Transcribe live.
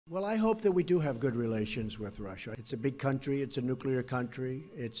Well, I hope that we do have good relations with Russia. It's a big country. It's a nuclear country.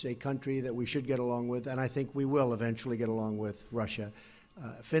 It's a country that we should get along with, and I think we will eventually get along with Russia.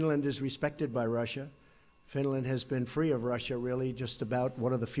 Finland is respected by Russia. Finland has been free of Russia, really, just about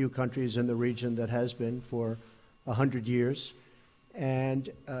one of the few countries in the region that has been for 100 years. And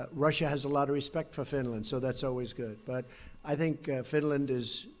Russia has a lot of respect for Finland, so that's always good. But I think Finland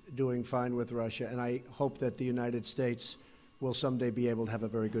is doing fine with Russia, and I hope that the United States will someday be able to have a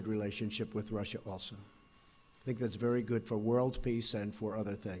very good relationship with Russia also. I think that's very good for world peace and for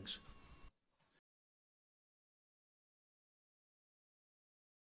other things.